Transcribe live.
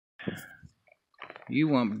You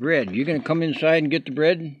want bread. You gonna come inside and get the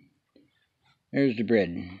bread? There's the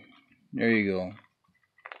bread. There you go.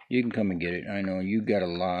 You can come and get it. I know you got a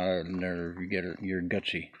lot of nerve. You're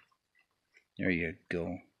gutsy. There you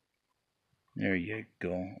go. There you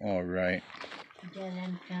go. All right. You got that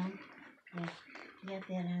on film? Yeah. You got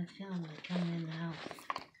that on film. They're coming in the house.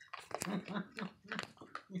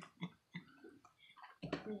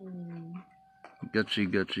 Gutsy,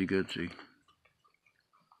 gutsy, gutsy.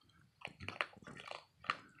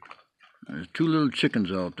 There's two little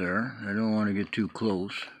chickens out there. I don't want to get too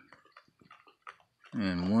close.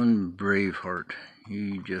 And one brave heart.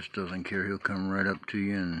 He just doesn't care. He'll come right up to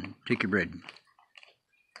you and take your bread.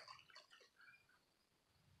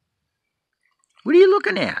 What are you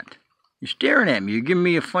looking at? You're staring at me. You're giving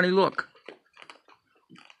me a funny look.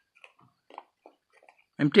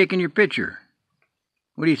 I'm taking your picture.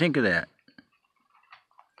 What do you think of that?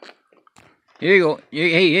 Here you go.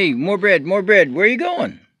 Hey, more bread, more bread. Where are you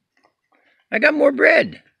going? I got more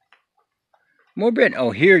bread. More bread.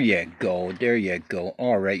 Oh, here you go. There you go.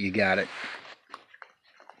 All right, you got it.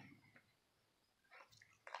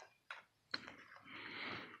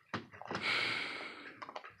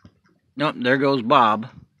 Nope, there goes Bob.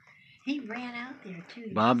 He ran out there,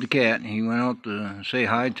 too. Bob the cat. He went out to say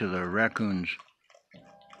hi to the raccoons.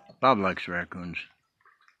 Bob likes raccoons.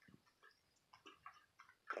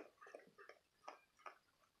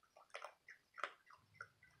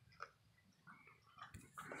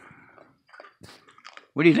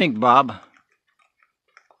 What do you think, Bob?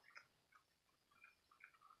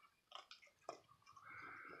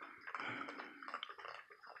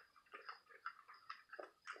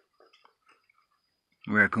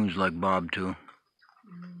 Raccoons like Bob, too.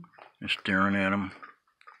 They're staring at him.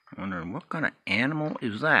 Wondering, what kind of animal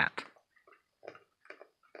is that?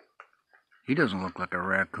 He doesn't look like a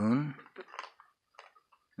raccoon.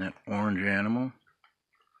 That orange animal.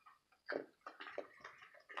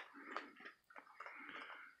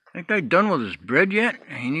 That guy done with his bread yet?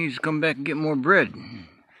 He needs to come back and get more bread.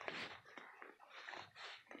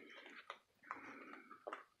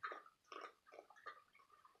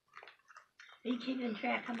 Are you keeping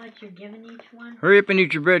track how much you're giving each one? Hurry up and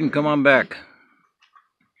eat your bread and come on back.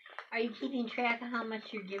 Are you keeping track of how much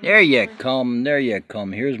you're giving There each you one? come. There you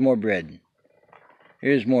come. Here's more bread.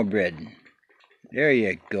 Here's more bread. There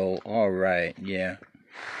you go. All right. Yeah.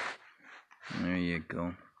 There you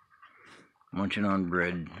go. Munching on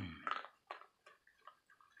bread.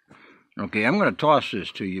 Okay, I'm going to toss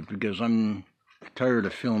this to you because I'm tired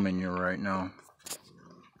of filming you right now.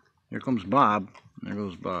 Here comes Bob. There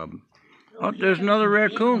goes Bob. Oh, there's another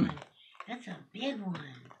raccoon. That's a big one.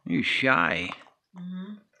 He's shy.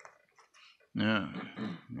 Mm-hmm. Yeah.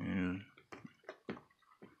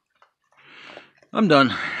 I'm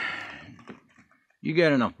done. You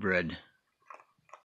got enough bread.